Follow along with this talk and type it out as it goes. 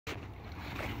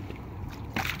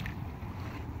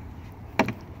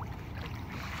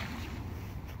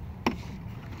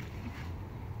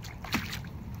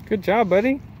Good job,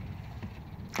 buddy.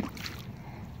 Do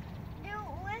it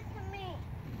with me.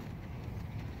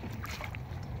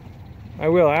 I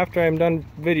will after I'm done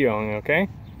videoing, okay?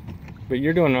 But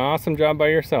you're doing an awesome job by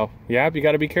yourself. Yep, you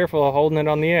got to be careful of holding it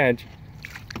on the edge.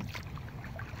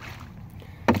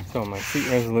 So my seat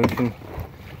resolution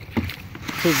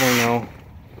 2.0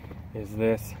 is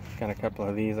this. Got a couple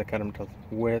of these. I cut them to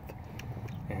width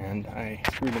and I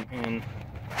screwed them in.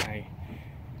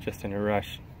 Just in a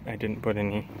rush, I didn't put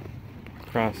any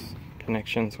cross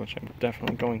connections, which I'm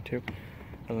definitely going to.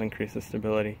 It'll increase the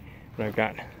stability, but I've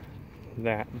got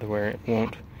that where it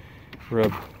won't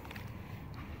rub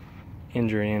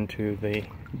injury into the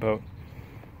boat.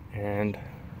 And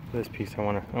this piece I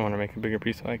want to make a bigger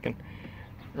piece so I can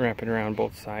wrap it around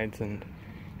both sides and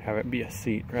have it be a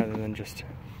seat rather than just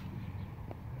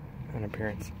an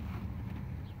appearance.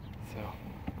 So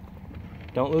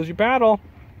don't lose your paddle.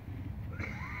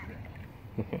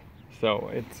 So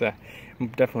it's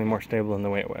definitely more stable than the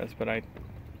way it was, but I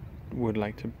would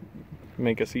like to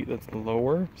make a seat that's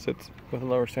lower, sits with a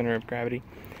lower center of gravity.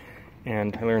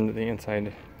 And I learned that the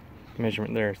inside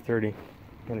measurement there is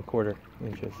 30.25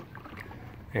 inches,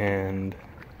 and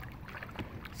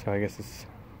so I guess it's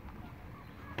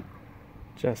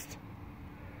just,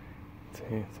 let's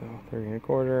see, so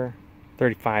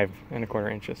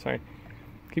 35.25 inches. Sorry,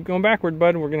 keep going backward,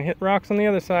 bud. We're gonna hit rocks on the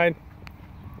other side.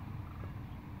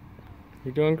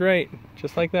 You're doing great,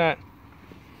 just like that.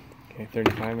 Okay,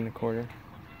 35.25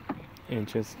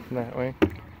 inches that way.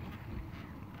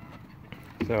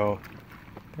 So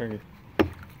 30,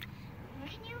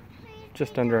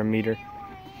 just under a meter.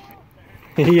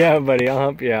 Yeah, buddy, I'll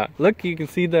help you out. Look, you can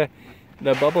see the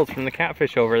bubbles from the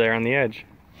catfish over there on the edge.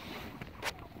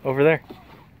 Over there.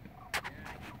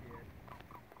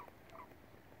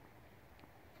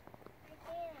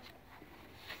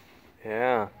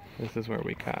 Yeah, this is where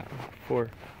we caught 4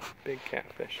 big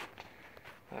catfish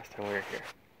last time we were here.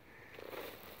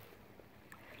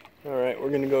 Alright,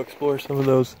 we're gonna go explore some of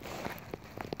those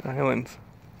islands.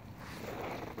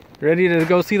 Ready to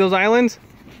go see those islands?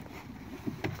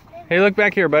 Hey, look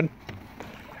back here, bud.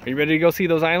 Are you ready to go see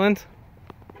those islands?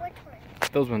 Which one?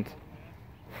 Those ones.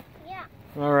 Yeah.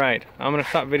 Alright, I'm gonna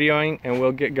stop videoing and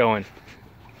we'll get going.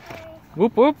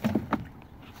 Whoop whoop. Can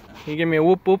you give me a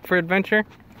whoop whoop for adventure?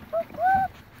 Whoop,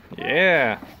 whoop.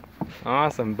 Yeah.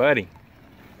 Awesome, buddy.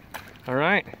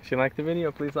 Alright, if you liked the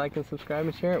video, please like and subscribe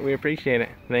and share it. We appreciate it.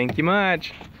 Thank you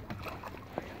much.